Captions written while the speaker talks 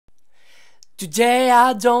Today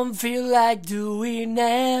I don't feel like doing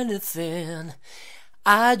anything.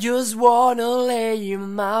 I just wanna lay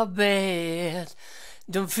in my bed.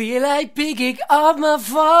 Don't feel like picking up my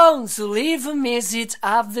phone, so leave a message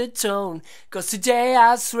of the tone. Cause today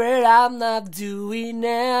I swear I'm not doing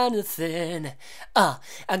anything.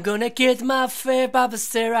 I'm gonna get my vape up,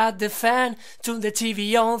 stare at the fan, turn the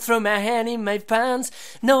TV on, throw my hand in my pants.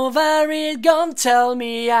 Nobody gonna tell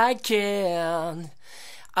me I can't.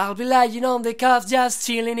 I'll be lying on the couch, just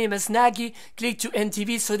chilling in my snuggie. Click to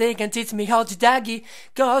MTV so they can teach me how to doggy.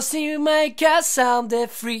 Cause in my cause I'm the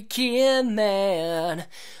freaking man.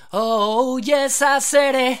 Oh yes, I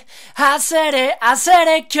said it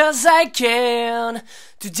cause I can.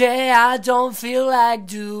 Today I don't feel like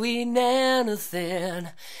doing anything.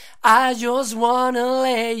 I just wanna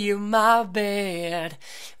lay in my bed.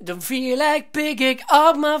 Don't feel like picking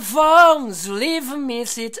up my phone, so leave a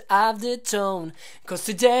message of the tone. Cause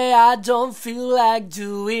today I don't feel like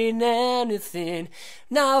doing anything,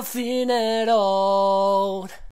 nothing at all.